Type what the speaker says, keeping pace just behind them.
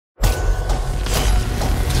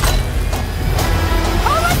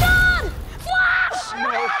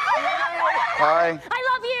Bye. I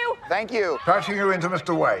love you. Thank you. Patching you into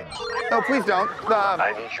Mr. Wayne. No, please don't.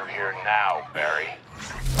 I need you here now, Barry.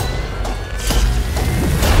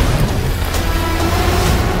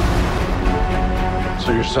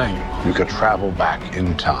 So you're saying you could travel back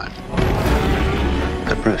in time?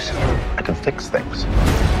 But Bruce, I can fix things.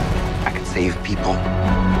 I could save people.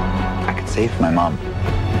 I could save my mom.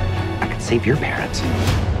 I could save your parents.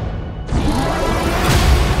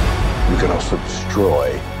 You can also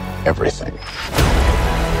destroy everything.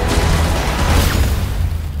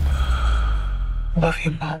 Love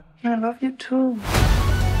you, Mom. I love you too.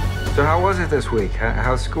 So how was it this week?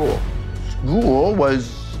 How's school? School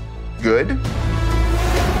was good.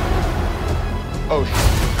 Oh,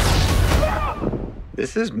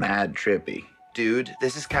 this is mad trippy. Dude,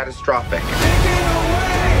 this is catastrophic.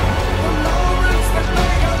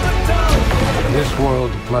 This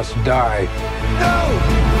world must die.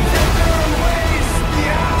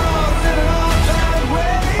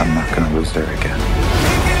 I'm not gonna lose her again.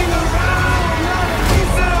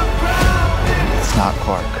 It's not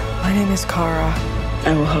Clark. My name is Kara.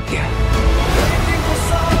 I will help you.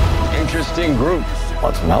 Interesting group.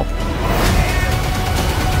 Want some help?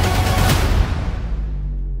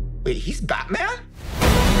 Wait, he's Batman?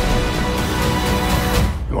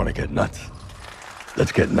 You want to get nuts?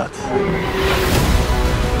 Let's get nuts.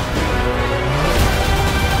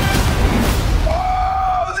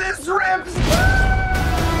 Oh, this rips!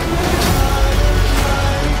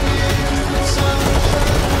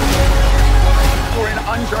 We're in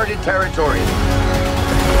uncharted territory.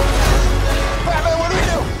 Batman, what do we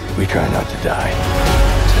do? We try not to die.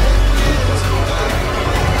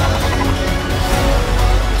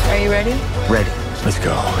 Are you ready? Ready. Let's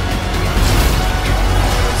go.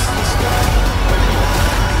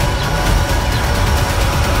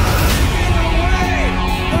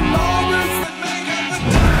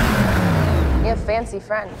 You have fancy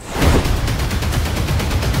friends.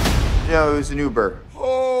 No, it was an Uber.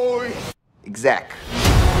 Oh, exec.